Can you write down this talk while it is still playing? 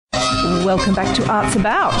Welcome back to Arts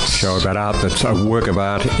About. Show about art that's a work of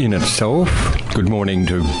art in itself. Good morning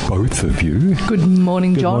to both of you. Good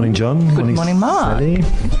morning, John. Good morning, John. Good morning, Mark. Sally.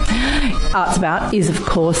 Arts About is, of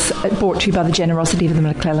course, brought to you by the generosity of the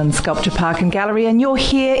McClellan Sculpture Park and Gallery, and you're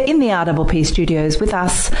here in the RPP studios with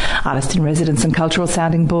us, artist in residence and cultural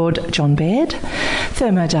sounding board, John Baird,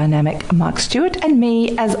 thermodynamic Mark Stewart, and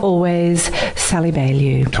me, as always, Sally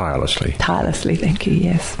Bailey. Tirelessly, thank you,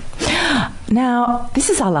 yes. Now, this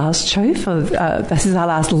is our last show this is our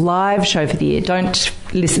last live show for the year.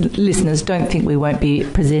 Listeners, don't think we won't be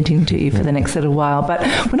presenting to you for the next little while, but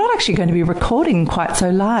we're not actually going to be recording quite so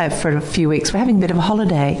live for a few weeks. We're having a bit of a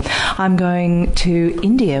holiday. I'm going to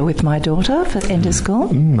India with my daughter for end of school.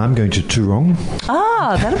 I'm going to Toorong.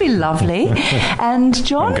 Ah, that'll be lovely. And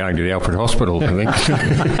John? I'm going to the Alfred Hospital, I think.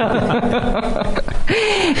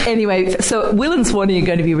 Anyway, so Will and Swanee are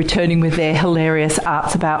going to be returning with their hilarious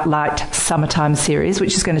Arts About Light Summertime series,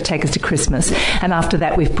 which is going to take us to Christmas. And after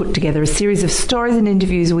that, we've put together a series of stories and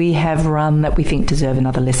interviews we have run that we think deserve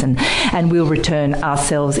another listen. And we'll return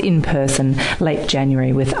ourselves in person late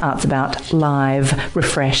January with Arts About Live,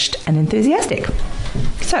 refreshed and enthusiastic.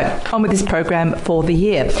 So, on with this program for the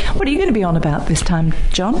year. What are you going to be on about this time,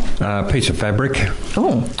 John? Piece of fabric.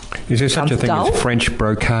 Oh. Is there such a thing as French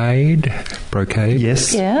brocade? Brocade?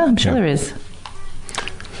 Yes. Yeah, I'm sure there is.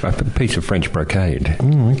 A piece of French brocade.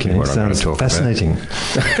 Okay, sounds fascinating.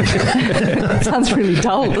 Sounds really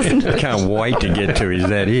dull, doesn't it? Can't wait to get to is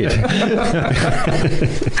that it.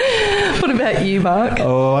 What about you, Mark?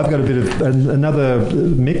 Oh, I've got a bit of another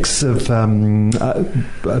mix of...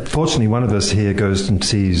 fortunately, one of us here goes and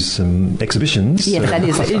sees some exhibitions. Yes,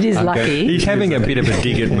 it is lucky. He's having a bit of a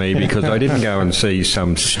dig at me because I didn't go and see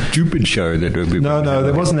some stupid show that... No,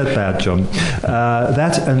 that wasn't that bad, John.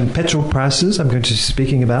 That and petrol prices I'm going to be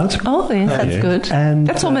speaking about. Oh, yes, that's good. And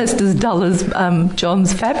that's almost as dull as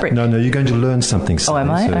John's fabric. No, you're going to learn something. Oh, am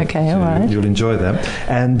I? Okay, all right. You'll enjoy that.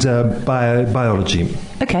 And biology.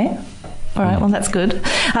 Okay. All right, well, that's good.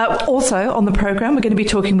 Also, on the program, we're going to be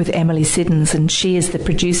talking with Emily Siddons, and she is the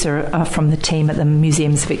producer from the team at the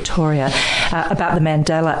Museums Victoria about the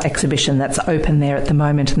Mandela exhibition that's open there at the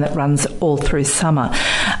moment and that runs all through summer.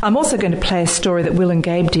 I'm also going to play a story that Will and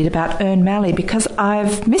Gabe did about Malley because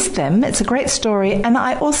I've missed them. It's a great story, and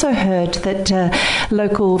I also heard that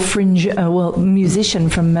local fringe musician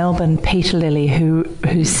from Melbourne, Peter Lilly, who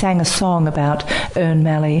sang a song about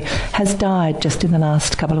Malley, has died just in the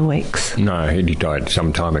last couple of weeks. No, he died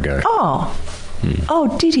some time ago. Oh.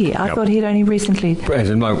 Oh, did he? I thought he'd only recently...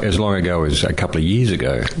 As long ago as a couple of years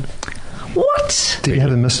ago. What? Did he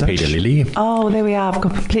have a moustache? Peter Lilly. Oh, there we are. I've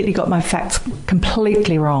completely got my facts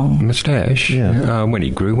completely wrong. Moustache? Yeah. When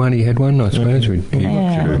he grew one, he had one, I suppose.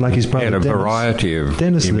 Like his brother He had a Dennis. variety of...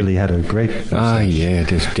 Dennis Lilly had a great moustache. Ah, yeah,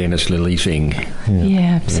 this Dennis Lilly thing.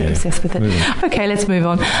 Yeah, I'm so obsessed with it. Okay, let's move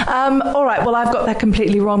on. All right, well, I've got that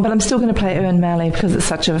completely wrong, but I'm still going to play Malley because it's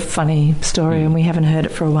such a funny story and we haven't heard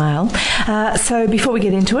it for a while. So before we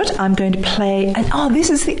get into it, I'm going to play... this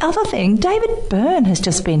is the other thing. David Byrne has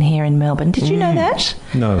just been here in Melbourne. Did you know that?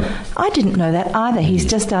 No. I didn't know that either. He's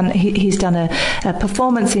just done... He's done a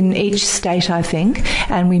performance in each state, I think,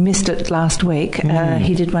 and we missed it last week.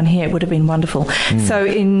 He did one here. It would have been wonderful. So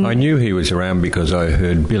I knew he was around because I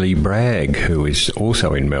heard Billy Bragg, who is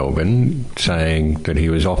also in Melbourne, saying that he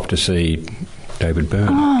was off to see David Byrne.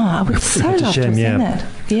 Oh, I would so love to have seen that.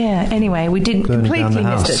 Yeah, anyway, we didn't completely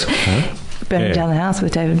missed it. Huh? Burning down the house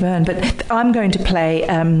with David Byrne. But I'm going to play...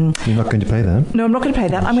 You're not going to play that? No, I'm not going to play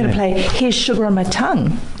that. I'm going to play Here's Sugar on My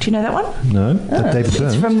Tongue. Do you know that one? No. David Byrne?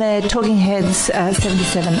 It's from their Talking Heads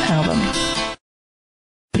 77 album.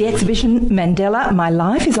 The exhibition Mandela, My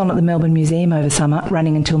Life is on at the Melbourne Museum over summer,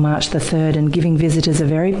 running until March the 3rd and giving visitors a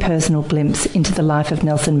very personal glimpse into the life of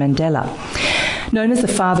Nelson Mandela. Known as the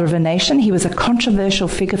father of a nation, he was a controversial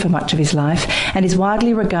figure for much of his life and is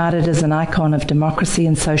widely regarded as an icon of democracy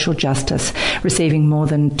and social justice, receiving more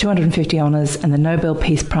than 250 honours and the Nobel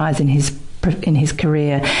Peace Prize in his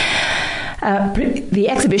career. The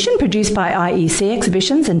exhibition, produced by IEC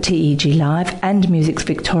Exhibitions and TEG Live and Musics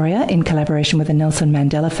Victoria in collaboration with the Nelson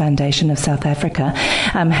Mandela Foundation of South Africa,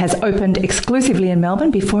 has opened exclusively in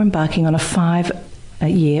Melbourne before embarking on a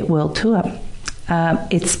 5-year world tour.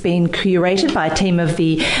 It's been curated by a team of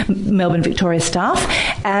the Melbourne Victoria staff,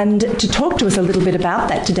 and to talk to us a little bit about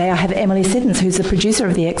that today I have Emily Siddons, who's the producer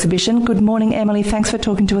of the exhibition. Good morning, Emily. Thanks for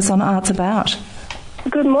talking to us on Arts About.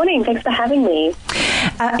 Good morning. Thanks for having me.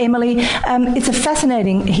 Emily,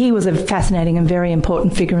 he was a fascinating and very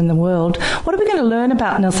important figure in the world. What are we going to learn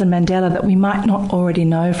about Nelson Mandela that we might not already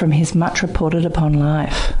know from his much reported upon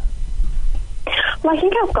life? Well, I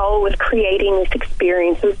think our goal with creating this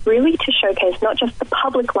experience was really to showcase not just the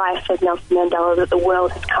public life of Nelson Mandela that the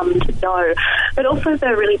world has come to know, but also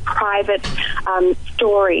the really private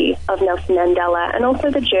story of Nelson Mandela, and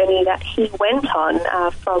also the journey that he went on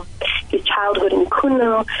from his childhood in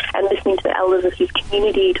Kunu and listening to the elders of his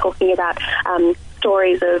community talking about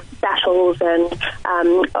stories of battles and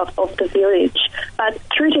of the village, but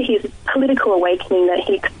through to his political awakening that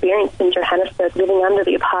he experienced in Johannesburg living under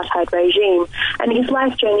the apartheid regime, and his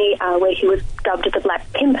life journey where he was dubbed the Black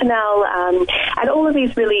Pimpernel, and all of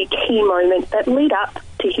these really key moments that lead up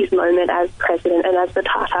to his moment as president and as the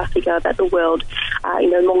Tata figure that the world,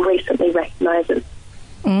 more recently recognises.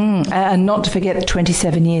 And not to forget the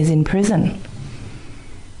 27 years in prison.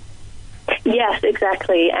 Yes,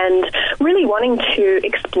 exactly, and really wanting to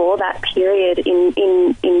explore that period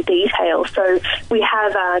in detail. So we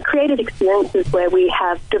have created experiences where we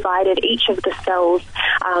have divided each of the cells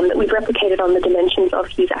that we've replicated on the dimensions of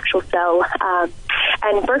his actual cell,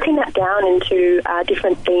 and broken that down into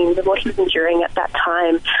different themes of what he was enduring at that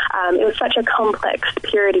time. It was such a complex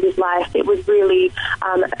period of his life. It was really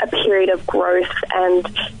a period of growth, and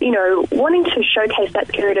wanting to showcase that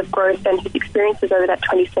period of growth and his experiences over that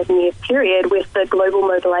 27-year period with the global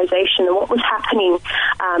mobilisation and what was happening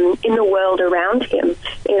in the world around him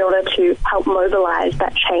in order to help mobilise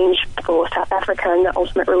that change for South Africa and the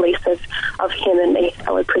ultimate release of him and his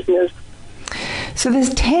fellow prisoners. So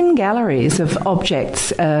there's 10 galleries of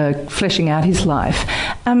objects fleshing out his life.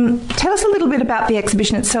 Tell us a little bit about the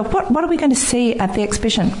exhibition itself. What are we going to see at the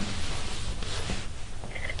exhibition?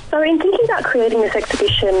 So in thinking about creating this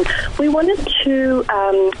exhibition, we wanted to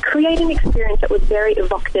create an experience that was very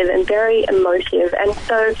evocative and very emotive. And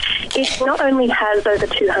so it not only has over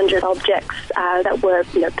 200 objects that were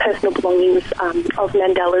personal belongings of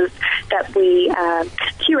Mandela's that we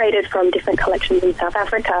curated from different collections in South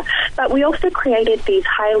Africa, but we also created these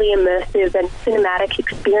highly immersive and cinematic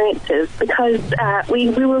experiences because we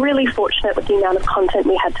were really fortunate with the amount of content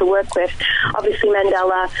we had to work with. Obviously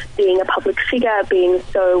Mandela being a public figure, being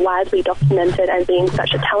so widely documented and being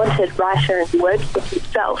such a talented writer and wordsmith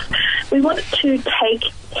himself, we wanted to take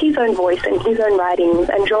his own voice and his own writings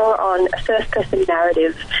and draw on a first-person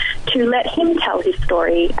narrative to let him tell his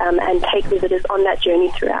story and take visitors on that journey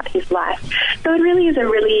throughout his life. So it really is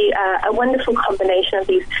a wonderful combination of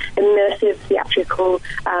these immersive theatrical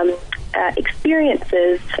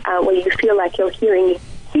experiences where you feel like you're hearing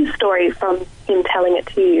his story from him telling it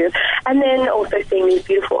to you, and then also seeing these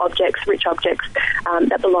beautiful objects, rich objects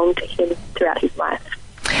that belong to him throughout his life.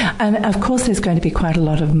 And of course there's going to be quite a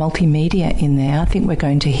lot of multimedia in there. I think we're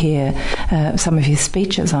going to hear some of his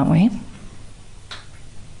speeches, aren't we?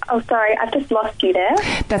 Oh, sorry, I've just lost you there.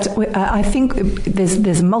 I think there's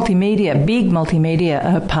a multimedia, big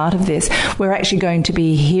multimedia part of this. We're actually going to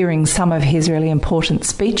be hearing some of his really important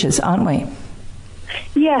speeches, aren't we?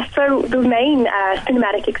 Yeah, so the main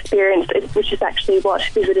cinematic experience, which is actually what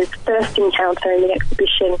visitors first encounter in the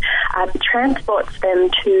exhibition, transports them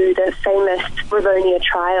to the famous Rivonia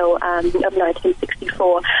trial of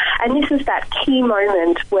 1964. And this is that key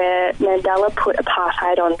moment where Mandela put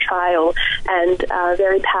apartheid on trial and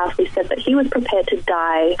very powerfully said that he was prepared to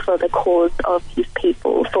die for the cause of his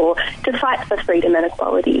people, to fight for freedom and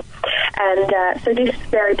equality. And so this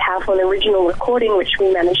very powerful and original recording, which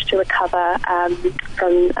we managed to recover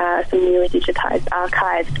from some newly digitised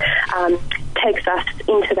archives, takes us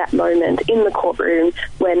into that moment in the courtroom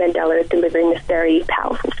where Mandela is delivering this very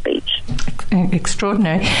powerful speech.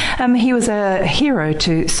 Extraordinary. He was a hero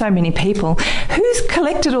to so many people. Who's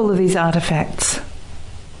collected all of these artefacts?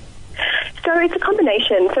 So it's a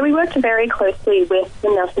combination. So we worked very closely with the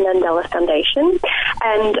Nelson Mandela Foundation,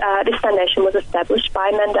 and this foundation was established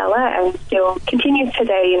by Mandela and still continues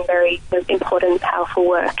today in very important, powerful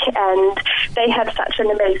work. And they have such an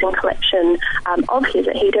amazing collection of his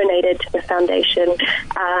that he donated to the foundation.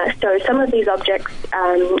 So some of these objects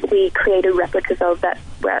we created replicas of that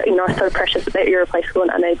were so precious that they're irreplaceable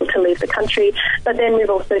and unable to leave the country. But then we've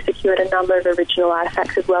also secured a number of original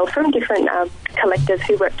artifacts as well from different collectors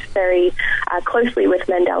who worked very closely with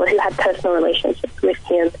Mandela, who had personal relationships with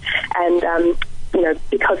him, and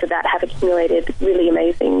because of that have accumulated really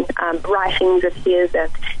amazing writings of his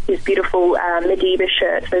and his beautiful Madiba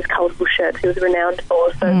shirts, those colourful shirts he was renowned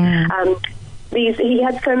for. So he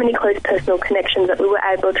had so many close personal connections that we were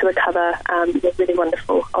able to recover really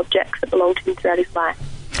wonderful objects that belonged to him throughout his life.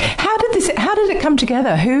 How did it come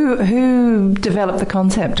together? Who developed the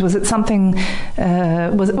concept? Was it something?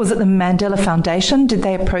 Was it the Mandela Foundation? Did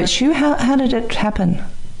they approach you? How did it happen?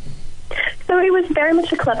 So it it was very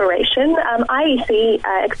much a collaboration. IEC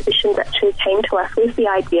Exhibitions actually came to us with the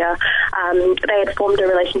idea. They had formed a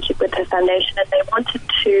relationship with the foundation, and they wanted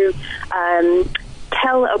to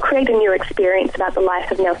tell or create a new experience about the life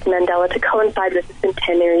of Nelson Mandela to coincide with the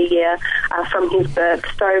centenary year from his birth.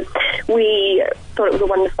 So we thought it was a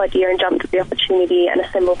wonderful idea and jumped at the opportunity and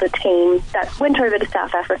assembled a team that went over to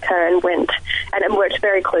South Africa and worked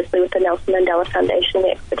very closely with the Nelson Mandela Foundation,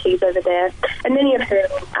 the expertise over there, and many of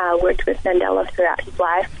whom worked with Mandela throughout his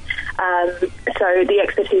life. So the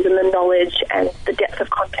expertise and the knowledge and the depth of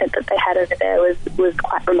content that they had over there was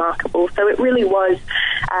quite remarkable. So it really was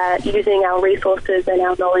using our resources and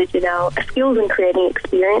our knowledge and our skills in creating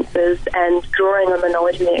experiences and drawing on the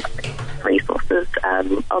knowledge and the resources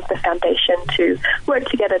of the foundation to work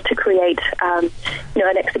together to create an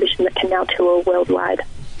exhibition that can now tour worldwide.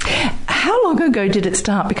 How long ago did it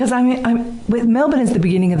start? Because with Melbourne is the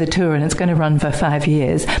beginning of the tour and it's going to run for 5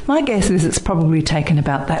 years. My guess is it's probably taken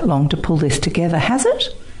about that long to pull this together. Has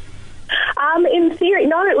it? In theory,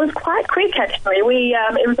 no, it was quite quick actually.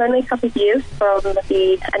 It was only a couple of years from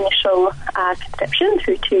the initial conception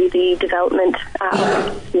through to the development of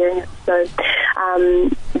the experience. So,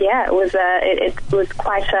 it was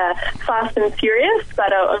quite fast and furious,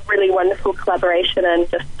 but a really wonderful collaboration and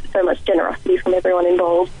just so much generosity from everyone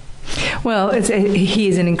involved. Well, he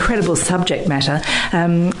is an incredible subject matter,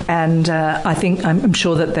 and I'm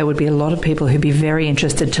sure that there would be a lot of people who'd be very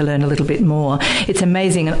interested to learn a little bit more. It's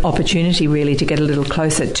amazing, an opportunity really to get a little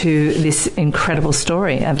closer to this incredible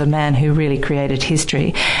story of a man who really created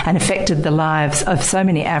history and affected the lives of so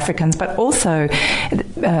many Africans, but also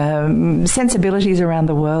sensibilities around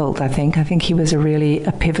the world. I think he was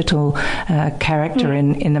a pivotal character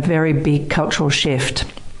in a very big cultural shift.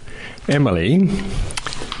 Emily.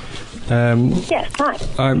 Yes,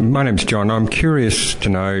 hi. My name's John. I'm curious to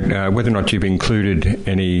know whether or not you've included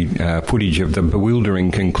any footage of the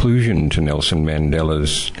bewildering conclusion to Nelson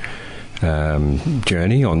Mandela's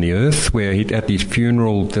journey on the earth, where at his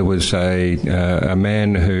funeral there was a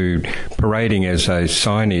man who, parading as a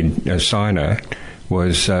signer,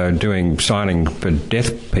 was signing for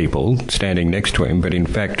deaf people standing next to him, but in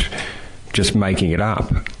fact just making it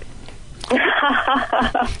up.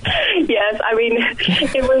 Yes,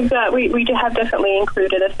 it was. We have definitely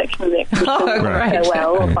included a section of the exhibition called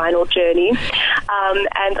Farewell or Final Journey,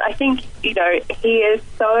 and I think he is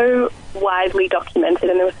so widely documented,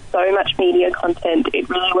 and there was so much media content. It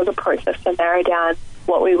really was a process to narrow down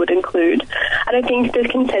what we would include. And I think the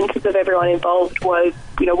consensus of everyone involved was,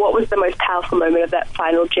 what was the most powerful moment of that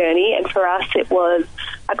final journey? And for us, it was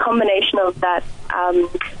a combination of that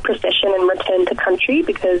procession and return to country,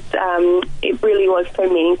 because it really was so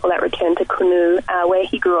meaningful, that return to Kunu, where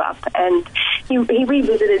he grew up. And he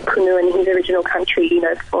revisited Kunu in his original country,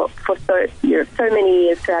 for so many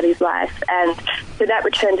years throughout his life. And so that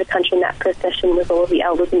return to country and that procession with all of the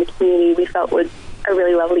elders in the community, we felt was a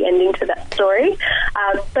really lovely ending to that story.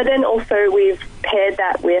 But then also we've paired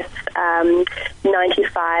that with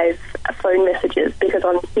 95 phone messages, because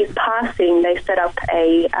on his passing they set up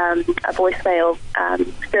a voicemail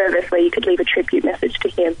service where you could leave a tribute message to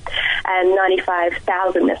him, and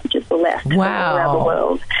 95,000 messages were left from all around the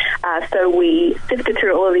world. So we sifted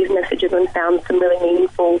through all of these messages and found some really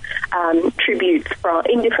meaningful tributes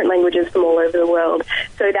in different languages from all over the world.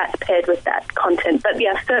 So that's paired with that content. But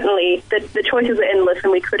yeah, certainly the choices are endless,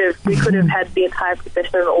 and we could have had the entire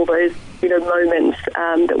procession of all those moments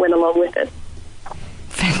that went along with it.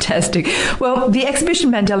 Fantastic. Well, the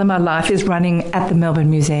exhibition Mandela, My Life is running at the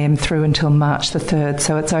Melbourne Museum through until March the 3rd,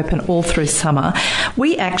 so it's open all through summer.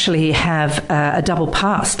 We actually have a double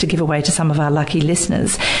pass to give away to some of our lucky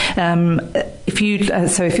listeners. If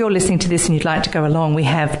you're listening to this and you'd like to go along, we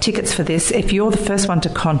have tickets for this. If you're the first one to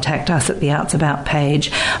contact us at the Arts About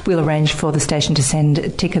page, we'll arrange for the station to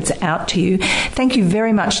send tickets out to you. Thank you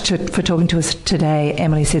very much for talking to us today,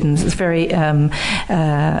 Emily Siddons. It's very,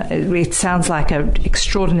 it sounds like an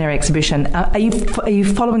extraordinary exhibition. Are you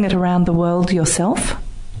following it around the world yourself?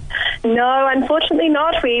 No, unfortunately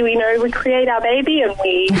not. We create our baby and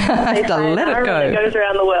we let it go. And it goes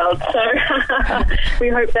around the world. So we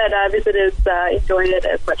hope that visitors enjoy it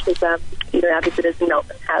as much as our visitors in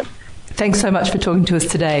Melbourne have. Thanks so much for talking to us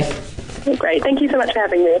today. Great. Thank you so much for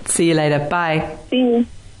having me. See you later. Bye. See you.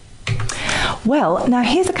 Well, now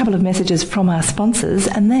here's a couple of messages from our sponsors,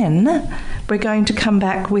 and then we're going to come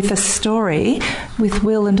back with a story with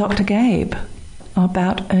Will and Dr. Gabe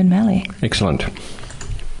about Malley. Excellent.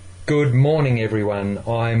 Good morning, everyone.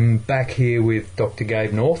 I'm back here with Dr.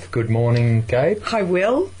 Gabe North. Good morning, Gabe. Hi,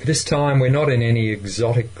 Will. This time we're not in any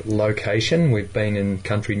exotic location. We've been in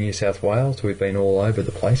country New South Wales. We've been all over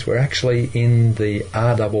the place. We're actually in the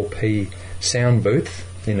RPP sound booth,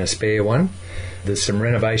 in a spare one. There's some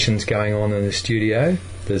renovations going on in the studio.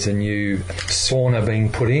 There's a new sauna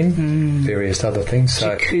being put in, various other things.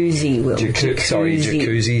 So, jacuzzi, Will.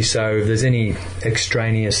 Jacuzzi. So if there's any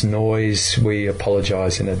extraneous noise, we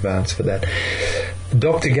apologise in advance for that.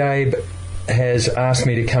 Dr. Gabe has asked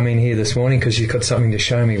me to come in here this morning because you've got something to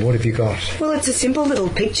show me. What have you got? Well, it's a simple little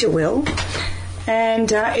picture, Will.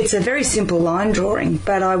 And it's a very simple line drawing,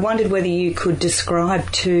 but I wondered whether you could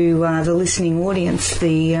describe to the listening audience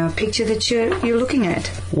the picture that you're looking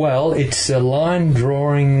at. Well, it's a line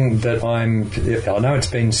drawing that I know it's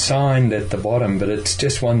been signed at the bottom, but it's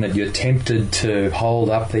just one that you're tempted to hold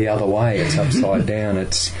up the other way. It's upside down.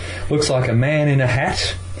 It looks like a man in a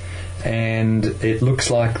hat, and it looks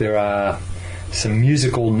like there are some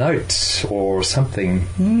musical notes or something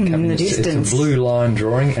coming in the distance. It's a blue line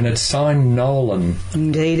drawing, and it's signed Nolan.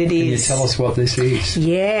 Indeed it is. Can you tell us what this is?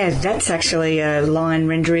 Yeah, that's actually a line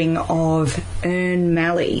rendering of Ern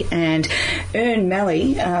Malley. And Ern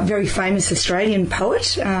Malley, a very famous Australian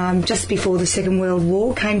poet, just before the Second World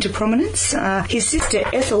War came to prominence. His sister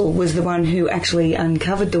Ethel was the one who actually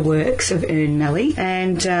uncovered the works of Ern Malley.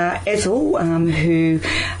 And Ethel, who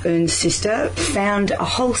Ern's sister, found a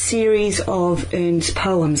whole series of Ern's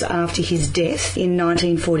poems after his death in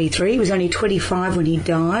 1943. He was only 25 when he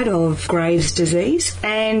died of Graves' disease,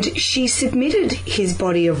 and she submitted his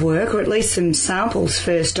body of work, or at least some samples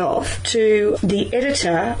first off, to the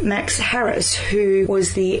editor Max Harris, who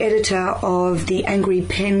was the editor of the Angry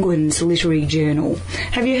Penguins literary journal.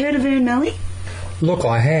 Have you heard of Ern Malley? Look,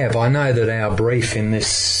 I have. I know that our brief in this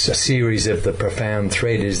series of The Profound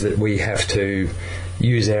Thread is that we have to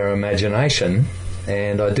use our imagination.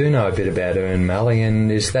 And I do know a bit about Ern Malley,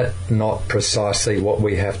 and is that not precisely what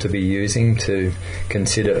we have to be using to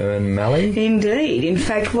consider Ern Malley? Indeed. In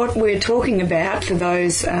fact, what we're talking about, for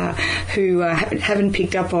those who haven't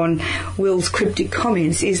picked up on Will's cryptic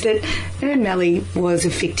comments, is that Ern Malley was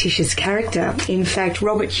a fictitious character. In fact,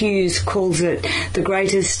 Robert Hughes calls it the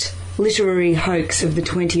greatest literary hoax of the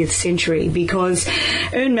 20th century, because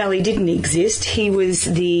Ern Malley didn't exist. He was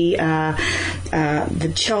the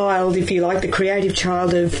child, if you like, the creative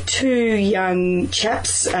child of two young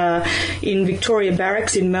chaps in Victoria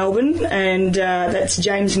Barracks in Melbourne, and that's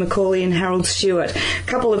James Macaulay and Harold Stewart, a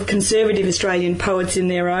couple of conservative Australian poets in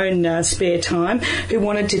their own spare time who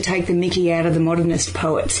wanted to take the mickey out of the modernist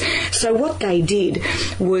poets. So what they did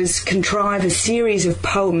was contrive a series of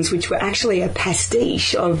poems which were actually a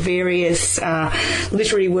pastiche of various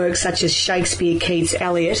literary works such as Shakespeare, Keats,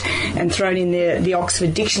 Eliot, and thrown in the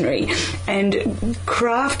Oxford Dictionary, and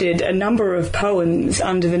crafted a number of poems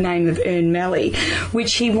under the name of Ern Malley,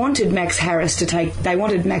 which he wanted Max Harris to take. They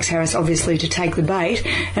wanted Max Harris, obviously, to take the bait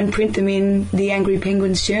and print them in the Angry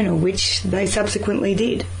Penguins journal, which they subsequently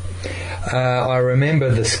did. I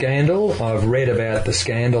remember the scandal. I've read about the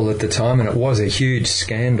scandal at the time, and it was a huge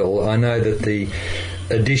scandal. I know that the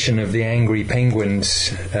edition of the Angry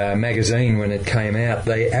Penguins magazine, when it came out,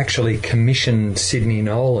 they actually commissioned Sidney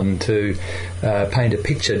Nolan to paint a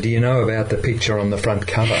picture. Do you know about the picture on the front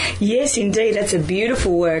cover? Yes, indeed. That's a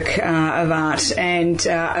beautiful work of art, and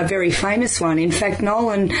a very famous one. In fact,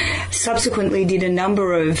 Nolan subsequently did a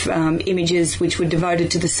number of images which were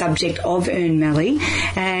devoted to the subject of Ern Malley,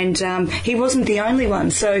 and he wasn't the only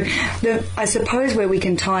one. So I suppose where we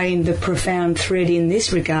can tie in the profound thread in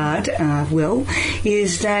this regard, Will,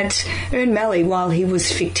 is that Ern Malley, while he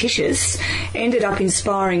was fictitious, ended up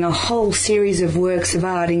inspiring a whole series of works of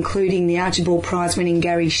art, including the Archibald Prize-winning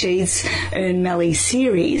Gary Sheed's Ern Malley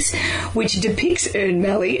series, which depicts Ern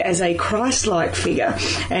Malley as a Christ-like figure.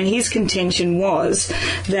 And his contention was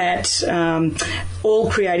that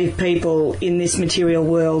all creative people in this material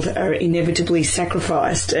world are inevitably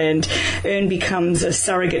sacrificed, and Ern becomes a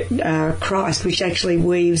surrogate Christ, which actually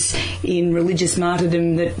weaves in religious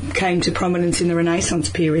martyrdom that came to prominence in the Renaissance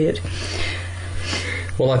period.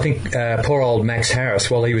 Well, I think poor old Max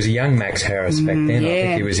Harris, well, he was a young Max Harris back then. Yeah. I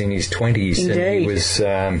think he was in his 20s. Indeed. And he was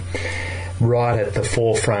right at the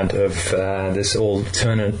forefront of this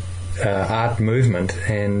alternate art movement,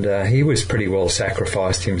 and he was pretty well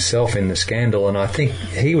sacrificed himself in the scandal, and I think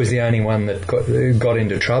he was the only one that got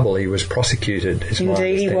into trouble. He was prosecuted.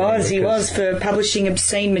 Indeed he was. He was for publishing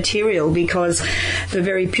obscene material, because the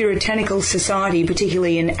very puritanical society,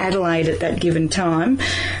 particularly in Adelaide at that given time,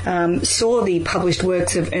 saw the published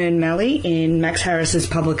works of Ern Malley in Max Harris's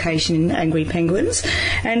publication Angry Penguins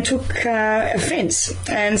and took offence.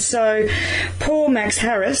 And so poor Max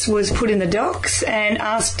Harris was put in the docks and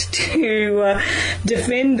asked to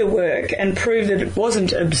defend the work and prove that it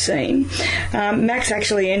wasn't obscene. Max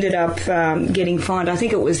actually ended up getting fined. I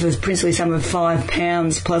think it was the princely sum of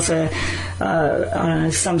 £5 plus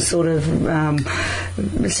some sort of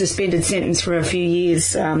suspended sentence for a few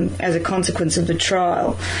years as a consequence of the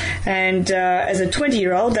trial. And as a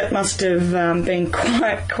 20-year-old, that must have been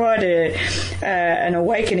quite an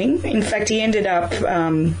awakening. In fact, he ended up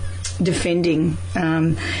defending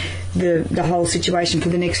the whole situation for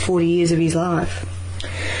the next 40 years of his life.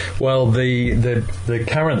 Well, the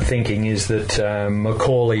current thinking is that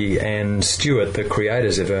Macaulay and Stewart, the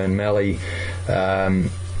creators of Ern Malley,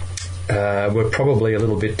 were probably a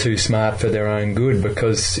little bit too smart for their own good,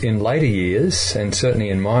 because in later years, and certainly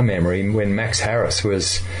in my memory, when Max Harris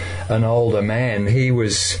was an older man, he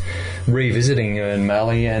was revisiting Ern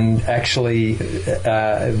Malley, and actually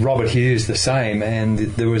Robert Hughes the same, and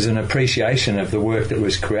there was an appreciation of the work that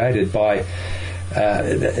was created by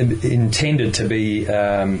intended to be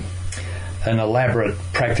an elaborate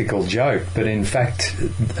practical joke, but in fact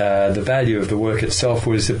the value of the work itself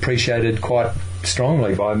was appreciated quite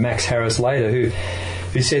strongly by Max Harris later, who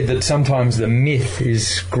said that sometimes the myth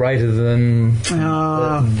is greater than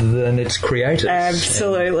its creators.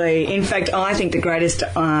 Absolutely. In fact, I think the greatest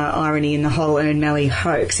irony in the whole Ern Malley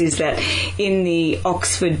hoax is that in the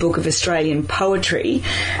Oxford Book of Australian Poetry,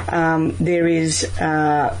 there is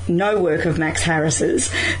no work of Max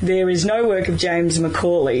Harris's, there is no work of James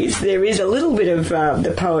Macaulay's, there is a little bit of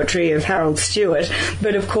the poetry of Harold Stewart,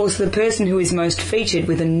 but of course the person who is most featured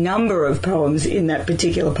with a number of poems in that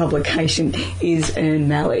particular publication is Ern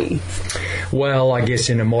Malley. Well, I guess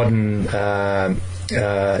in a modern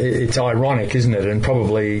it's ironic, isn't it? And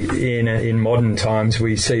probably in modern times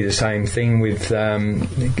we see the same thing with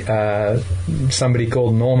somebody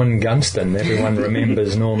called Norman Gunston. Everyone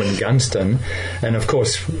remembers Norman Gunston, and of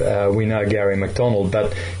course we know Gary MacDonald,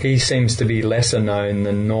 but he seems to be lesser known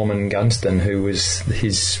than Norman Gunston, who was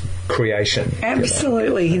his creation.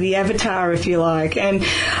 Absolutely, the avatar, if you like. And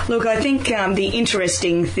look, I think the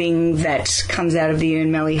interesting thing that comes out of the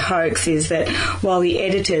Ern Malley hoax is that while the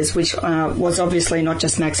editors, which was obviously not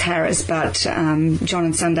just Max Harris but John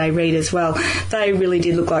and Sunday Reid as well, they really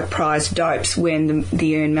did look like prized dopes when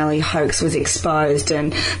the Ern Malley hoax was exposed,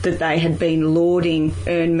 and that they had been lauding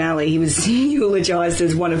Ern Malley. He was eulogised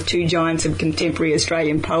as one of two giants of contemporary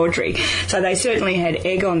Australian poetry, so they certainly had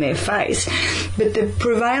egg on their face. But the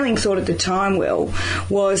prevailing thought at the time, Will,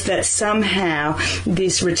 was that somehow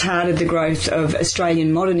this retarded the growth of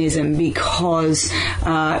Australian modernism because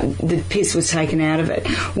the piss was taken out of it,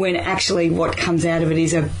 when actually what comes out of it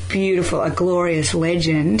is a beautiful, a glorious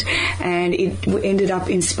legend, and it ended up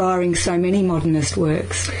inspiring so many modernist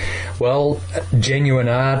works. Well, genuine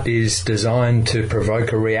art is designed to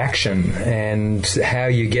provoke a reaction, and how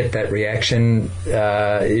you get that reaction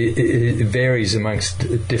it varies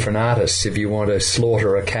amongst different artists. If you want to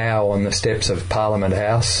slaughter a cow on the steps of Parliament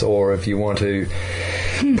House, or if you want to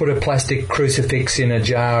put a plastic crucifix in a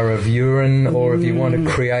jar of urine, or if you want to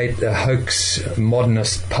create a hoax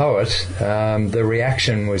modernist poet, the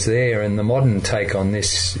reaction was there. And the modern take on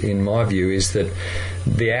this, in my view, is that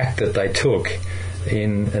the act that they took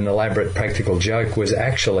in an elaborate practical joke was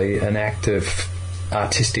actually an act of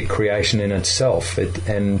artistic creation in itself,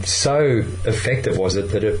 and so effective was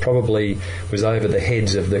it that it probably was over the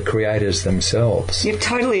heads of the creators themselves. You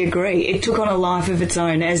totally agree. It took on a life of its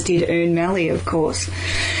own, as did Ern Malley, of course.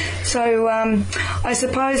 So I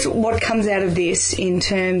suppose what comes out of this in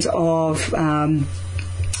terms of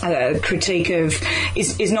a critique of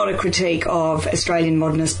is not a critique of Australian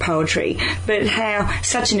modernist poetry, but how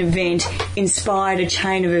such an event inspired a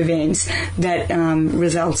chain of events that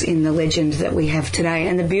results in the legend that we have today,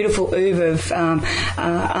 and the beautiful oeuvre of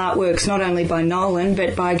artworks not only by Nolan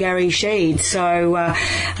but by Gary Sheed. So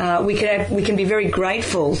we can be very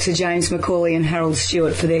grateful to James Macaulay and Harold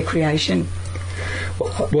Stewart for their creation.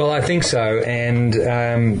 Well, I think so, and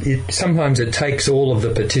sometimes it takes all of the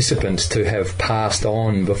participants to have passed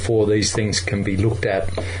on before these things can be looked at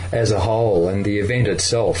as a whole, and the event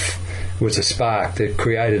itself was a spark that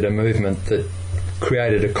created a movement that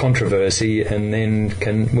created a controversy, and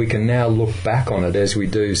then we can now look back on it, as we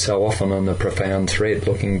do so often on the Profound Thread,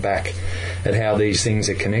 looking back at how these things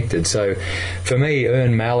are connected. So for me,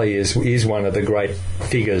 Malley is one of the great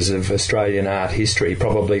figures of Australian art history,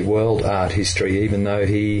 probably world art history, even though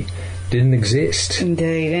he didn't exist.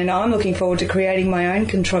 Indeed, and I'm looking forward to creating my own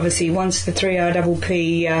controversy once the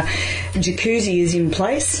 3RPP jacuzzi is in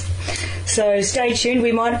place. So stay tuned.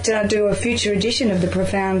 We might do a future edition of the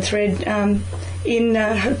Profound Thread in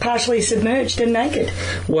Partially Submerged and Naked.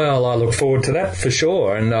 Well, I look forward to that for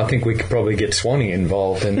sure, and I think we could probably get Swanee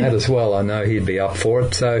involved in that as well. I know he'd be up for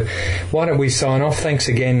it. So why don't we sign off? Thanks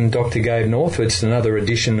again, Dr. Gabe North. It's another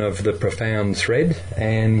edition of the Profound Thread,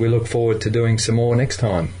 and we look forward to doing some more next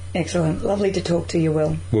time. Excellent. Lovely to talk to you,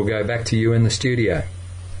 Will. We'll go back to you in the studio.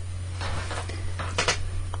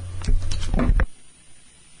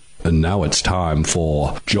 And now it's time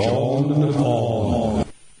for John On.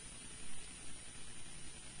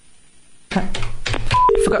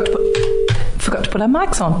 Forgot to put our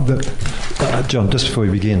mics on. John, just before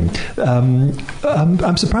we begin,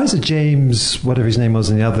 I'm surprised that James, whatever his name was,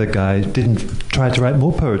 and the other guy didn't try to write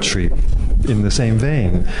more poetry in the same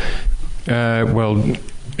vein.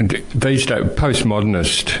 These days,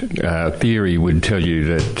 postmodernist theory would tell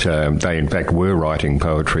you that they, in fact, were writing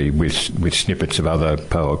poetry with snippets of other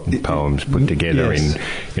poems put together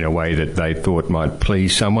in a way that they thought might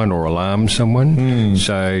please someone or alarm someone.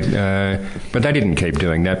 So, but they didn't keep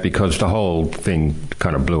doing that because the whole thing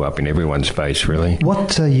kind of blew up in everyone's face, really.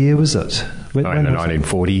 What year was it? In the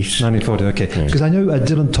 1940s. 1940, okay. Because I know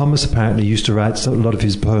Dylan Thomas apparently used to write a lot of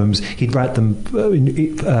his poems. He'd write them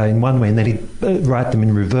in one way, and then he'd write them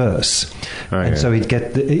in reverse. So he'd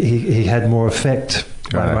get he had more effect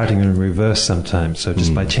by writing in reverse sometimes. So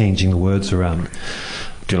just by changing the words around.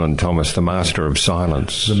 Dylan Thomas, the master of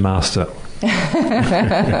silence. The master.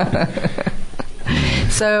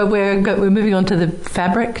 So we're moving on to the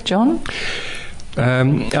fabric, John.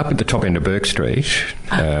 Up at the top end of Burke Street,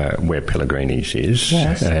 where Pellegrini's is,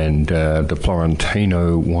 yes. And the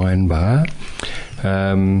Florentino Wine Bar.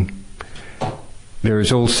 There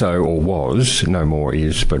is also, or was, no more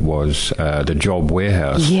is, but was, the Job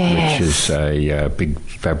Warehouse, yes. which is a big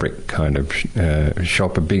fabric kind of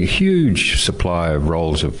shop, a big, huge supply of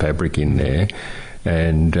rolls of fabric in there.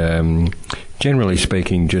 And generally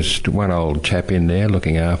speaking, just one old chap in there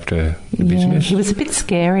looking after the business. He was a bit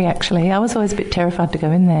scary, actually. I was always a bit terrified to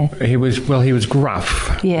go in there. He was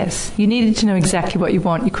gruff. Yes. You needed to know exactly what you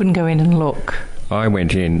want. You couldn't go in and look. I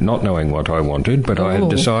went in not knowing what I wanted, but I had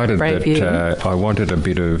decided that I wanted a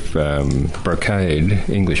bit of brocade,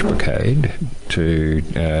 English brocade, to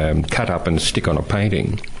cut up and stick on a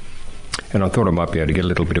painting. And I thought I might be able to get a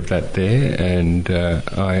little bit of that there. And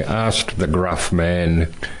I asked the gruff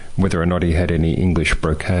man whether or not he had any English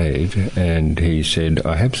brocade. And he said,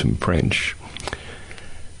 I have some French.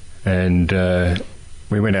 And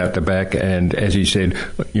we went out the back, and as he said,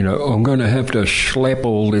 I'm going to have to schlep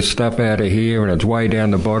all this stuff out of here, and it's way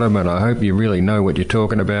down the bottom, and I hope you really know what you're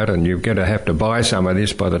talking about, and you're going to have to buy some of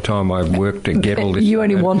this by the time I've worked to get all this. You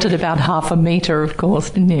only wanted about half a metre, of course,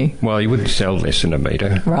 didn't you? Well, he wouldn't sell less than a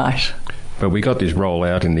metre. Right. But we got this roll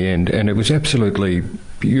out in the end, and it was absolutely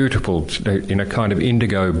beautiful in a kind of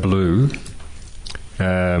indigo blue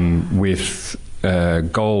with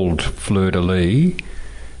gold fleur-de-lis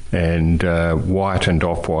and white and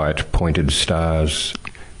off-white pointed stars.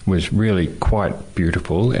 Was really quite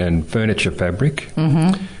beautiful, and furniture fabric,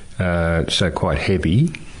 so quite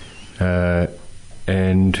heavy.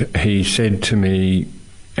 And he said to me,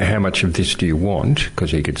 how much of this do you want?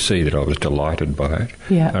 Because he could see that I was delighted by it.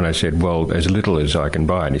 Yeah. And I said, well, as little as I can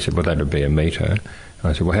buy. And he said, well, that would be a metre.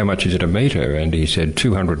 I said, well, how much is it a metre? And he said,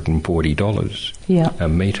 $240 a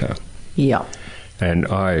metre. Yeah. And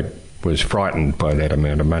I was frightened by that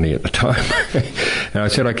amount of money at the time. And I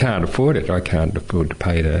said, I can't afford it. I can't afford to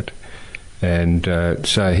pay that. And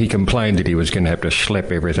so he complained that he was going to have to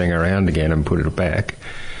schlep everything around again and put it back.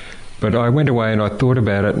 But I went away and I thought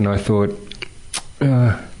about it, and I thought,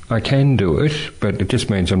 I can do it, but it just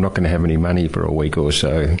means I'm not going to have any money for a week or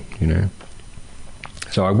so,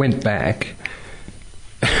 So I went back.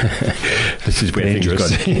 This is where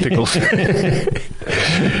Dangerous. things got difficult.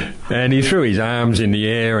 And he threw his arms in the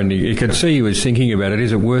air, and you could see he was thinking about it.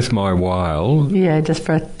 Is it worth my while? Yeah, just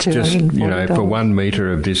for $240. For 1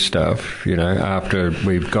 metre of this stuff, after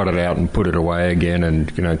we've got it out and put it away again,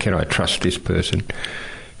 and, can I trust this person?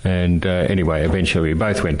 And anyway, eventually we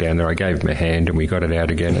both went down there. I gave him a hand and we got it out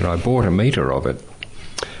again, and I bought a metre of it.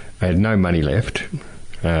 I had no money left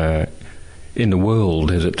in the world,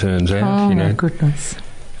 as it turns out. Oh, my goodness.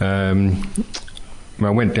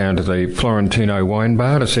 I went down to the Florentino wine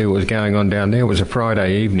bar to see what was going on down there. It was a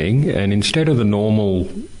Friday evening, and instead of the normal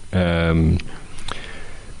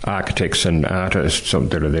architects and artists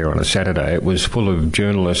that are there on a Saturday, it was full of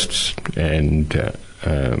journalists and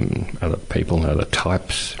other people, other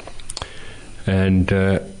types. And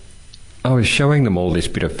I was showing them all this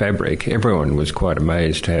bit of fabric. Everyone was quite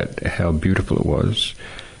amazed at how beautiful it was.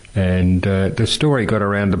 And the story got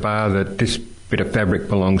around the bar that this bit of fabric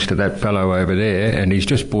belongs to that fellow over there, and he's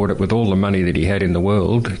just bought it with all the money that he had in the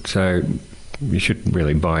world, so you shouldn't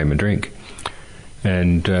really buy him a drink.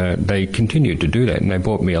 And they continued to do that, and they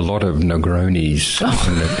bought me a lot of Negronis.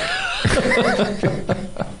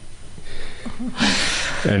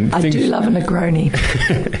 And I do love a Negroni.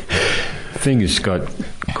 Things got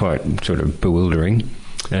quite sort of bewildering.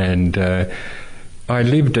 And I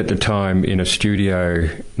lived at the time in a studio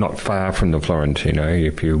not far from the Florentino.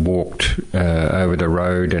 If you walked over the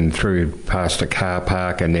road and through past the car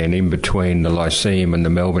park and then in between the Lyceum and the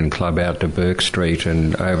Melbourne Club out to Burke Street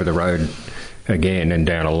and over the road again and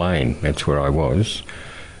down a lane, that's where I was.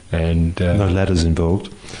 And no ladders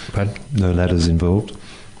involved. Pardon? No ladders involved.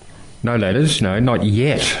 No ladders, no, not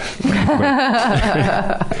yet.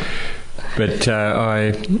 But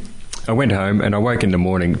I went home and I woke in the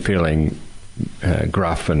morning feeling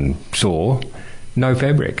gruff and sore. No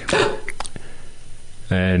fabric.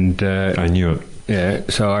 And I knew it. Yeah,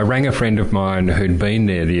 so I rang a friend of mine who'd been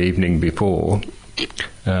there the evening before,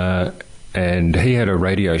 and he had a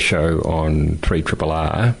radio show on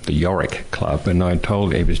 3RRR, the Yorick Club, and I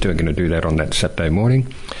told him he was going to do that on that Saturday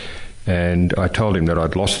morning. And I told him that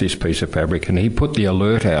I'd lost this piece of fabric, and he put the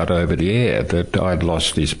alert out over the air that I'd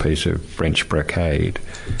lost this piece of French brocade,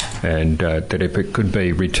 and that if it could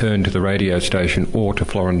be returned to the radio station or to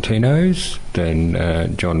Florentino's,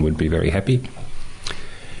 then John would be very happy.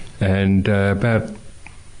 And about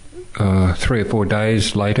 3 or 4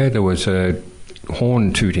 days later, there was a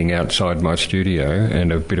horn tooting outside my studio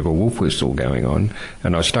and a bit of a wolf whistle going on,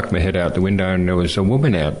 and I stuck my head out the window and there was a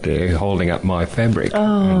woman out there holding up my fabric.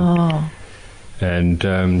 And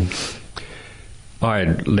I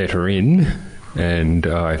had let her in and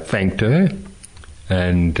I thanked her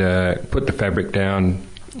and put the fabric down.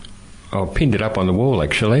 I pinned it up on the wall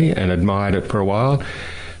actually and admired it for a while.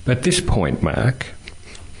 But at this point, Mark,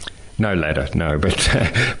 no ladder, no,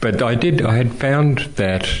 but I had found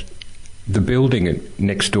that the building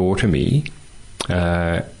next door to me,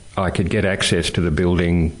 I could get access to the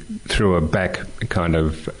building through a back kind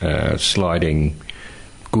of sliding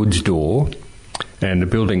goods door, and the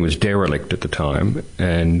building was derelict at the time.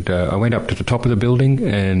 And I went up to the top of the building,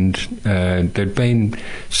 and there'd been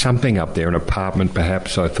something up there, an apartment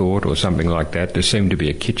perhaps, I thought, or something like that. There seemed to be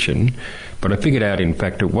a kitchen, but I figured out, in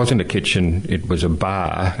fact, it wasn't a kitchen, it was a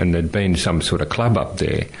bar, and there'd been some sort of club up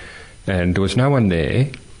there, and there was no one there.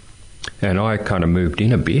 And I kind of moved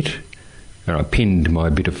in a bit, and I pinned my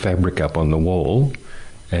bit of fabric up on the wall,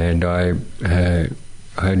 and I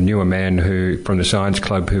knew a man from the science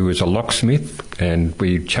club who was a locksmith, and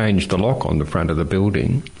we changed the lock on the front of the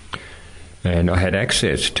building, and I had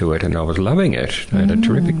access to it, and I was loving it. I had a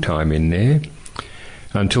terrific time in there,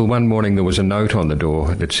 until one morning there was a note on the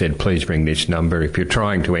door that said, "Please bring this number. If you're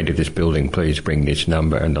trying to enter this building, please bring this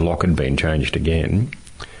number," and the lock had been changed again.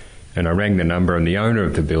 And I rang the number, and the owner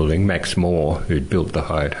of the building, Max Moore, who'd built the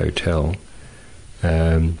Hyatt Hotel,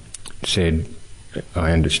 said,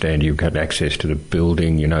 "I understand you've got access to the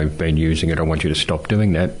building, you've been using it, I want you to stop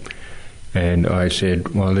doing that." And I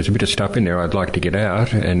said, "Well, there's a bit of stuff in there, I'd like to get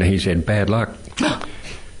out." And he said, "Bad luck."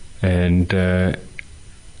 And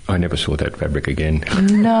I never saw that fabric again.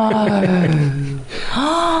 No.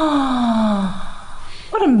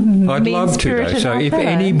 What a I'd love to, though. So if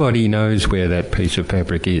anybody knows where that piece of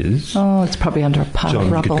fabric is... Oh, it's probably under a pile John,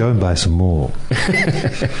 of rubble. you could go and buy some more.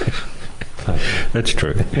 That's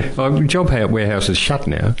true. Job warehouse is shut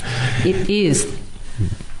now. It is.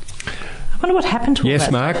 I wonder what happened to all that.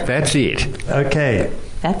 Yes, Mark, that's it. Okay.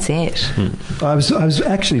 That's it. I was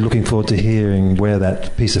actually looking forward to hearing where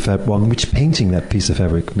that piece of fabric, which painting that piece of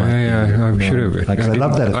fabric might be. I should have. I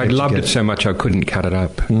love that. I loved it so much I couldn't cut it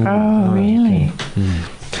up. Oh, really?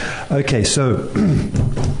 Okay, so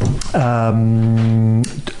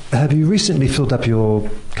have you recently filled up your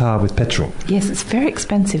car with petrol. Yes, it's very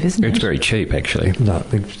expensive, isn't it? It's very cheap, actually. No,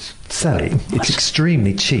 Sally, it's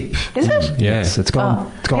extremely cheap. Is it? Yes, it's gone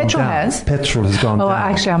petrol down. has? Petrol has gone down.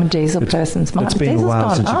 Actually, I'm a diesel person. It's been a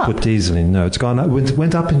while since you put diesel in. No, it's gone up. It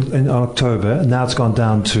went up in October, and now it's gone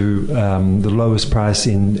down to the lowest price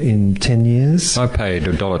in 10 years. I paid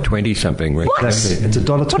 $1.20 something. What? Exactly. It's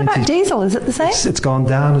 $1.20. What about diesel? Is it the same? It's gone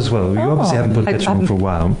down as well. You obviously haven't put petrol in for a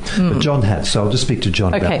while, but John has, so I'll just speak to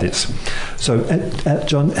John about this. So,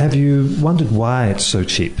 John, have you wondered why it's so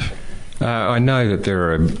cheap? I know that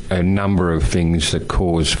there are a number of things that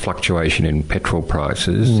cause fluctuation in petrol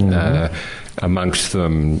prices. Amongst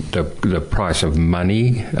them, the price of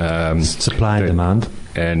money, supply and demand,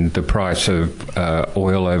 and the price of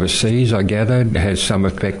oil overseas, I gather, has some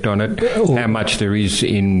effect on it. How much there is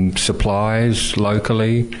in supplies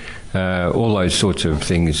locally. All those sorts of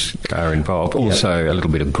things are involved. Also, a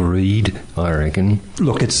little bit of greed, I reckon.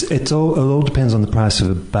 Look, it all depends on the price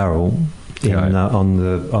of a barrel.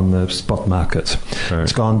 On the spot market. Right.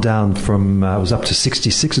 It's gone down from it was up to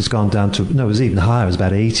 66. It's gone down to it was even higher. It was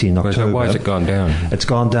about 80 in October. So why has it gone down? It's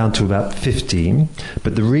gone down to about 50.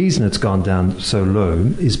 But the reason it's gone down so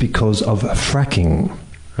low is because of fracking.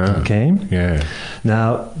 Okay? Yeah.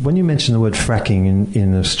 Now, when you mention the word fracking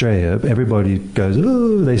in Australia, everybody goes,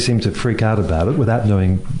 they seem to freak out about it without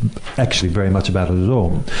knowing actually very much about it at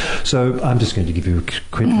all. So I'm just going to give you a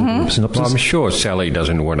quick synopsis. Well, I'm sure Sally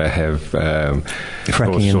doesn't want to have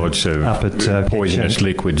fracking all sorts of poisonous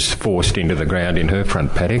liquids forced into the ground in her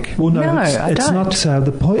front paddock. Well, no, it's not.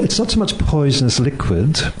 It's not so much poisonous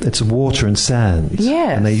liquid. It's water and sand.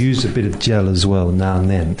 Yes. And they use a bit of gel as well now and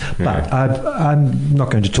then. But I'm not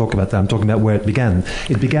going to talk about that. I'm talking about where it began.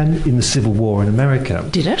 It began in the Civil War in America.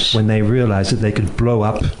 Did it? When they realized that they could blow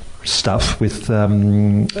up stuff with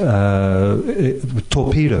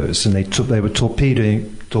torpedoes, and they were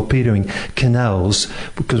torpedoing canals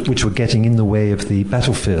which were getting in the way of the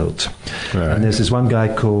battlefield. Right. And there's this one guy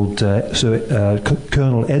called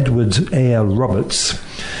Colonel Edward A.L. Roberts.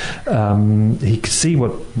 He could see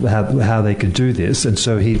how they could do this, and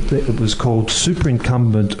so it was called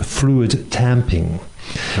superincumbent fluid tamping.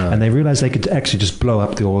 And they realized they could actually just blow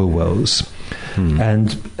up the oil wells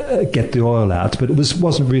and get the oil out, but it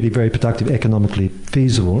wasn't really very productive, economically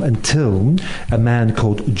feasible, until a man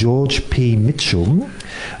called George P. Mitchell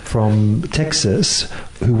from Texas,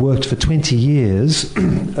 who worked for 20 years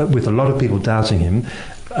with a lot of people doubting him,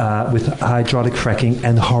 with hydraulic fracking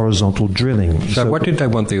and horizontal drilling. So what did they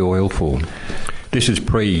want the oil for? This is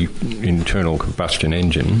pre-internal combustion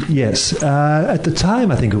engine. Yes. At the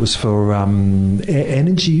time, I think it was for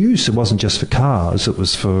energy use. It wasn't just for cars. It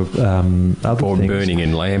was for other or things. Burning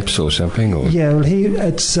in lamps or something? Or? Yeah, well,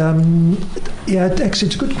 actually,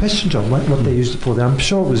 it's a good question, John, what they used it for. I'm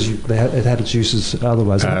sure it had its uses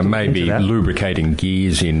otherwise. Maybe lubricating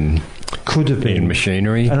gears could have been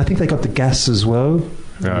machinery. And I think they got the gas as well.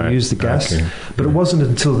 Right. They used the gas. Okay. But it wasn't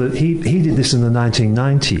until he did this in the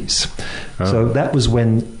 1990s. So that was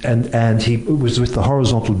when, and it was with the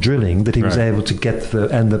horizontal drilling that he was able to get the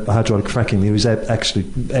hydraulic fracking, he was actually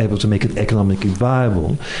able to make it economically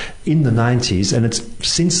viable in the 90s. And it's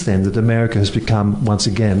since then that America has become, once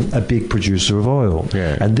again, a big producer of oil.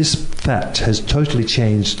 Yeah. And this fact has totally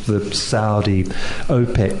changed the Saudi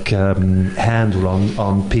OPEC handle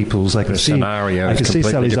on people's... I can see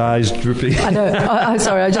Sally's eyes drooping. I know. I'm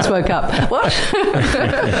sorry, I just woke up. What?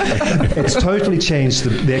 It's totally changed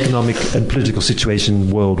the economic and political situation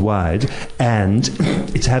worldwide, and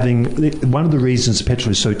it's having one of the reasons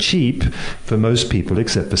petrol is so cheap for most people,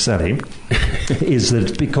 except for Sally, is that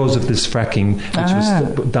it's because of this fracking, which was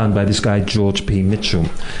done by this guy George P. Mitchell.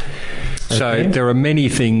 So there are many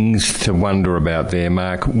things to wonder about there,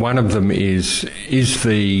 Mark. One of them is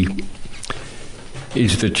the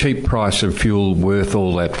cheap price of fuel worth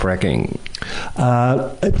all that fracking?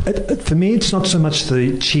 For me, it's not so much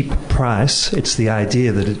the cheap price; it's the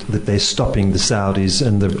idea that they're stopping the Saudis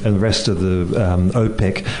and the rest of the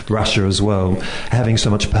OPEC, Russia as well, having so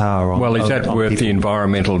much power on. Well, is that worth the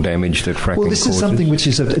environmental damage that fracking causes? Well, this is something which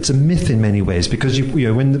is it's a myth in many ways, because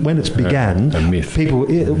when it began, a myth. People,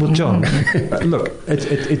 well, John, look,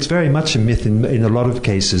 it's very much a myth in a lot of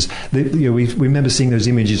cases. We remember seeing those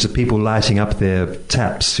images of people lighting up their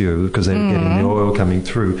taps, because they were getting the oil coming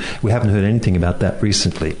through. We haven't heard anything about that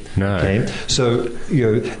recently. No. Okay? So,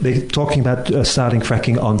 they're talking about starting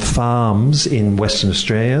fracking on farms in Western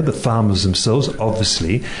Australia. The farmers themselves,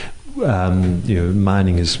 obviously,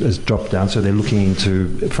 mining has dropped down, so they're looking into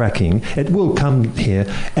fracking. It will come here,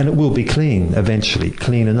 and it will be clean eventually,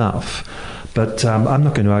 clean enough. But I'm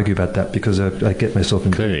not going to argue about that because I get myself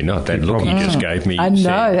into clearly not. That look you just gave me. I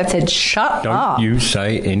know. That said, shut up. Don't you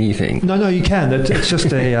say anything. No, you can. It's just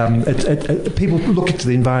people look at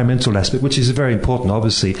the environmental aspect, which is very important,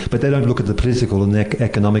 obviously, but they don't look at the political and the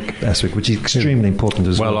economic aspect, which is extremely important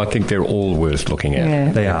as well. Well, I think they're all worth looking at.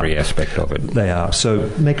 Yeah. They every are. aspect of it. They are. So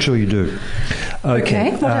make sure you do.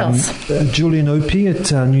 Okay, what else? Julian Opie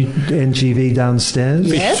at New NGV downstairs.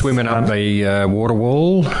 Fish swimming up the water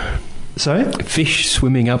wall. Sorry? Fish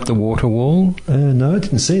swimming up the water wall. No, I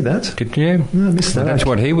didn't see that. Did you? No, I missed that. Well, that's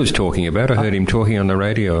what he was talking about. I heard him talking on the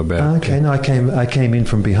radio about. Okay, no, I came in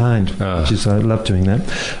from behind, which is I love doing that.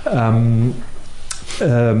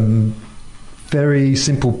 Very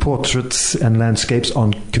simple portraits and landscapes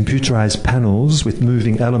on computerized panels with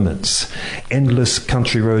moving elements. Endless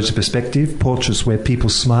country roads of perspective, portraits where people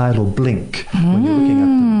smile or blink when you're looking at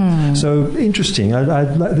them. So interesting. I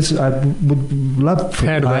would love for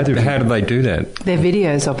How do they do that? Their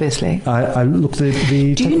videos, obviously. I look,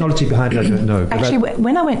 the technology behind it, I don't know. Actually,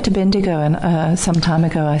 when I went to Bendigo and some time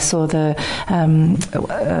ago, I saw the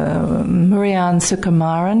Murian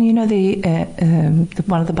Sukumaran, you know, the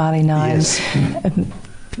one of the Bali Nine. Yes.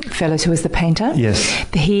 Fellows who was the painter. Yes.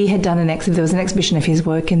 He had done there was an exhibition of his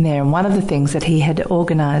work in there, and one of the things that he had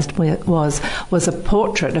organised was a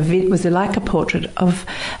portrait. Was like a portrait of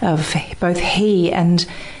both he and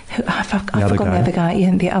I've forgotten the other guy.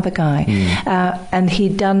 Yeah, the other guy. And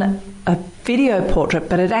he'd done a video portrait,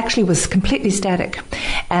 but it actually was completely static,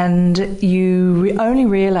 and you only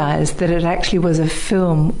realised that it actually was a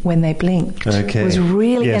film when they blinked. Okay. It was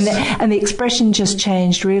really, yes. and the expression just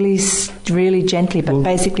changed really, really gently, but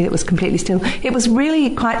basically it was completely still. It was really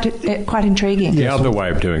quite intriguing. The other way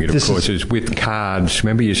of doing it, of course, is with cards.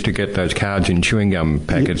 Remember, you used to get those cards in chewing gum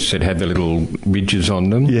packets that had the little ridges on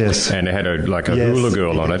them? Yes. And it had a hula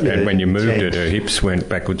girl on it, and when you moved it, her hips went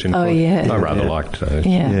backwards and forwards. Yeah. I rather liked those.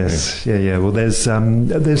 Yeah. Yes. Yeah. Well, there's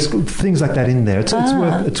things like that in there. It's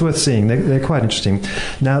worth seeing. They're quite interesting.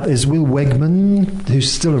 Now there's Will Wegman, who's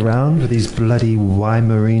still around with these bloody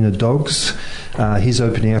Weimaraner dogs. He's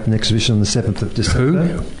opening up an exhibition on the 7th of December.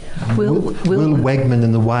 Who? Will Wegman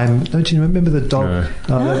and the Weim. Don't you remember the dog?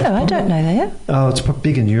 No, I don't know that. Oh, it's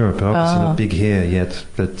big in Europe. Obviously not big here yet,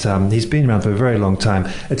 but he's been around for a very long time.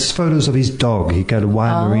 It's photos of his dog. He got a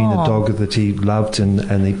Weimaraner dog that he loved,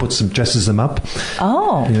 and he dresses them up.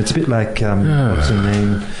 Oh, It's a bit like what's her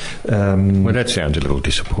name? Well, that sounds a little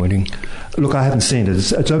disappointing. Look, I haven't seen it.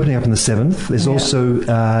 It's opening up on the 7th. There's also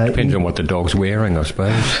Depends on what the dog's wearing, I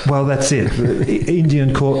suppose. Well, that's it.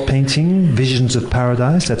 Indian court painting, Visions of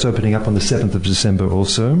Paradise. That's opening up on the 7th of December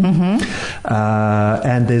also.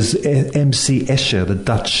 And there's M.C. Escher, the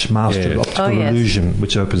Dutch master of optical illusion,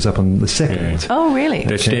 which opens up on the 2nd. Oh, really?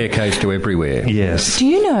 The staircase to everywhere. Yes. Do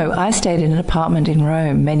you know, I stayed in an apartment in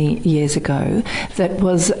Rome many years ago that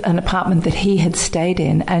was an apartment that he had stayed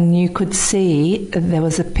in, and you could see there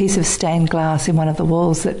was a piece of stained glass in one of the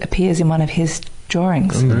walls that appears in one of his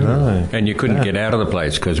drawings. No. And you couldn't get out of the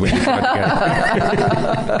place because when you tried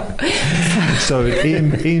to go... So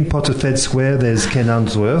Ian Potter Fed Square, there's Ken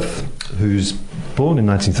Unsworth, who's born in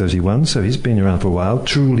 1931, so he's been around for a while.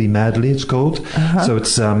 Truly Madly, it's called. So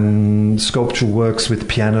it's sculptural works with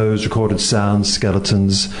pianos, recorded sounds,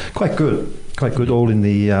 skeletons. Quite good, all in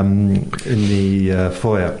the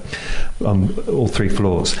foyer, all 3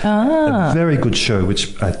 floors. A very good show,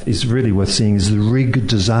 which is really worth seeing, is the Rig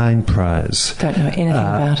Design Prize. Don't know anything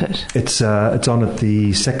about it. It's on at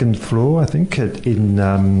the 2nd floor, I think.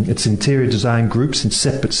 It's interior design groups in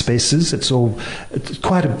separate spaces. It's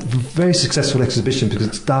quite a very successful exhibition because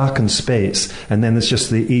it's darkened space, and then it's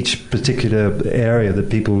just each particular area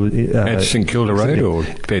that people. At St Kilda Road or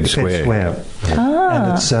Fed Square? Fed Square.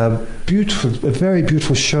 And it's a very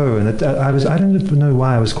beautiful show, and I don't know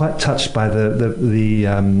why I was quite touched by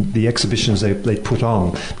the exhibitions they put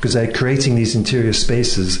on, because they're creating these interior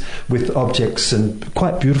spaces with objects, and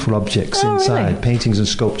quite beautiful objects inside, really? Paintings and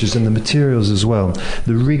sculptures, and the materials as well.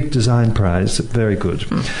 The Rig Design Prize, very good.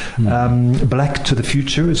 Black to the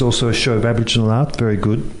Future is also a show of Aboriginal art, very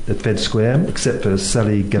good, at Fed Square, except for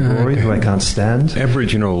Sally Gabori, who I can't stand.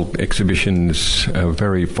 Aboriginal exhibitions are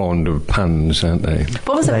very fond of puns, aren't they?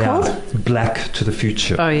 What was it called? Black to the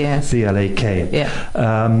Future. Oh, yes. BLAK. Yeah.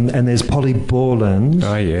 And there's Polly Borland.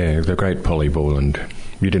 Oh, yeah, the great Polly Borland.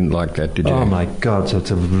 You didn't like that, did you? Oh, my God, so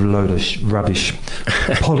it's a load of rubbish.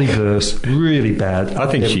 Polyverse, really bad. I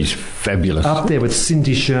think she's fabulous. Up there with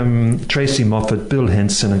Cindy Sherman, Tracy Moffat, Bill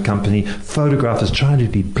Henson and company. Photographers trying to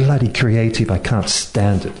be bloody creative. I can't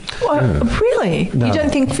stand it. Really? No. You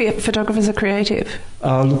don't think photographers are creative?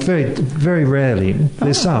 Look, very, very rarely.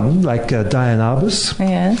 There's some, like Diane Arbus.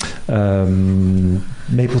 Yeah.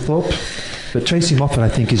 Maplethorpe. But Tracy Moffat, I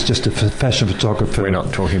think, is just a fashion photographer. We're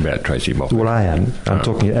not talking about Tracy Moffat. Well, I am. I'm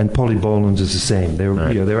talking, and Polly Boland is the same.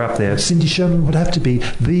 They're up there. Cindy Sherman would have to be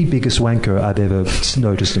the biggest wanker I've ever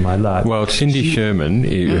noticed in my life. Well, Cindy Sherman,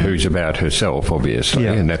 who's about herself, obviously,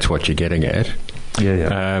 and that's what you're getting at.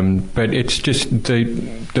 Yeah. But it's just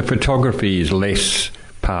the photography is less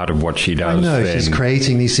part of what she does. I know, she's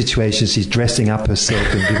creating these situations, she's dressing up herself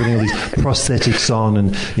and giving all these prosthetics on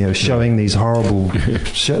and, showing these horrible,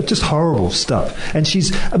 just horrible stuff. And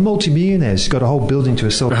she's a multi-millionaire. She's got a whole building to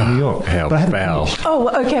herself in New York. How foul.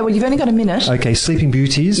 Oh, okay, well, you've only got a minute. Okay, Sleeping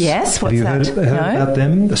Beauties. Yes, what's that? Have you heard about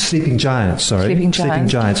them? The Sleeping Giants, sorry. Sleeping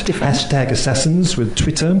Giants. Hashtag assassins with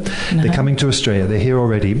Twitter. No. They're coming to Australia. They're here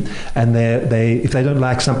already. And they if they don't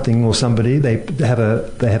like something or somebody, they have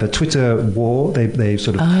a Twitter war. They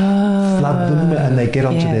sort of flood them, and they get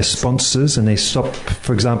onto their sponsors, and they stop.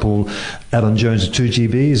 For example, Alan Jones of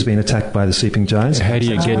 2GB has been attacked by the Sleeping Giants. How do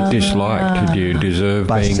you get disliked? Do you deserve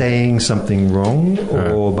by saying something wrong,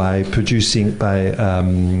 or by producing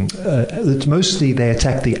mostly they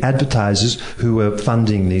attack the advertisers who are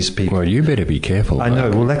funding these people. Well, you better be careful. I know.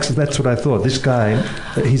 Well, that's what I thought. This guy,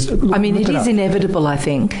 it is inevitable, I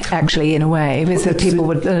think, actually, in a way, because that people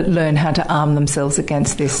would learn how to arm themselves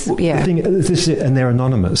against this. The thing, and they're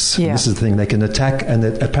anonymous. Yeah. This is the thing. They can attack, and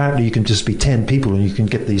apparently you can just be 10 people, and you can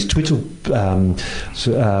get these Twitter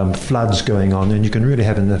floods going on, and you can really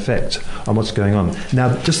have an effect on what's going on.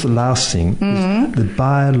 Now, just the last thing, is the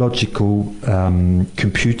biological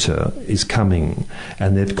computer is coming,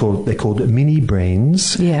 and they're called mini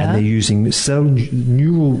brains, and they're using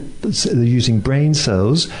brain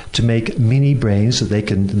cells to make mini brains that they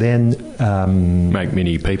can then make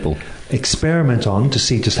mini people. Experiment on to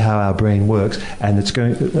see just how our brain works, and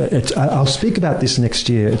I'll speak about this next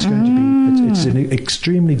year. It's going to be it's an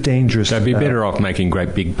extremely dangerous. They'd be better off making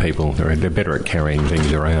great big people. They're better at carrying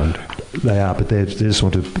things around. They are, but they just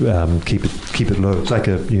want to keep it low. It's like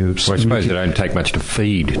Well, I suppose they don't take much to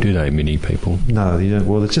feed, do they, mini people? No, you don't.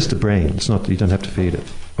 Well, it's just a brain. It's not. You don't have to feed it.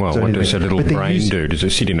 Well, what does a little brain do? Does it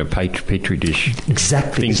sit in a petri dish?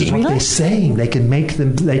 Exactly. This is what they're saying. They can make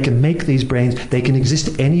them. They can make these brains. They can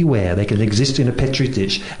exist anywhere. They can exist in a petri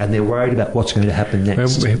dish, and they're worried about what's going to happen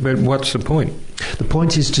next. But what's the point? The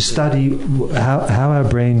point is to study how our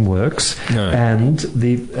brain works, and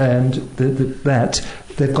that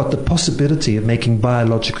they've got the possibility of making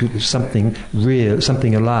biologically something real,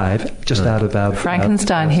 something alive, just out of our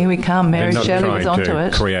Frankenstein. Here we come. Mary Shelley was onto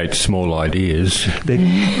it. Create small ideas.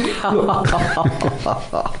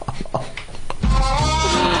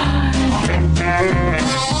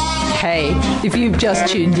 Hey, if you've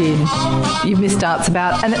just tuned in, you've missed Arts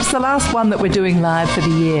About, and it's the last one that we're doing live for the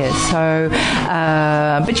year. So,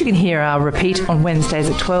 but you can hear our repeat on Wednesdays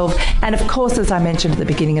at 12. And of course, as I mentioned at the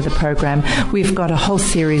beginning of the program, we've got a whole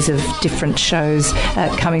series of different shows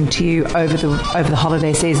coming to you over the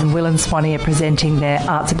holiday season. Will and Swanee are presenting their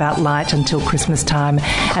Arts About Light until Christmas time,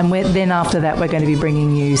 and then after that, we're going to be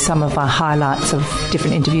bringing you some of our highlights of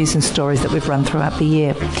different interviews and stories that we've run throughout the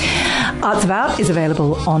year. Arts About is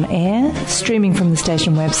available on air, streaming from the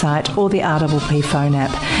station website or the RPP phone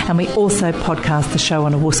app. And we also podcast the show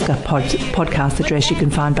on a Wooska podcast address you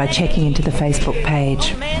can find by checking into the Facebook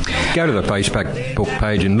page. Go to the Facebook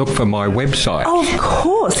page and look for my website. Oh, of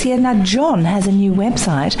course. Yeah, now John has a new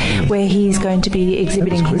website where he's going to be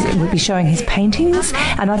exhibiting we'll be showing his paintings,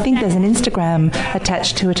 and I think there's an Instagram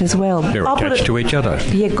attached to it as well. They're attached to each other.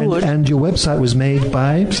 Yeah, good. And your website was made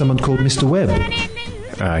by someone called Mr. Webb.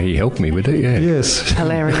 He helped me with it, yeah. Yes.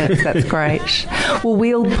 Hilarious. That's great. Well,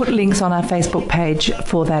 we'll put links on our Facebook page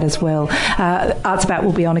for that as well. Arts About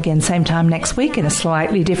will be on again same time next week in a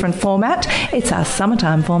slightly different format. It's our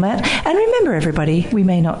summertime format. And remember, everybody, we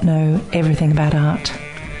may not know everything about art.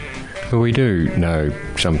 Well, we do know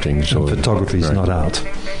some things. Photography is not art.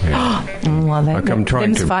 Yeah. Well,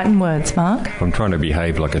 them's fighting words, Mark. I'm trying to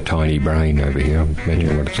behave like a tiny brain over here.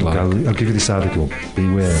 Imagine what it's like. I'll give you this article.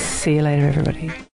 Beware. See you later, everybody.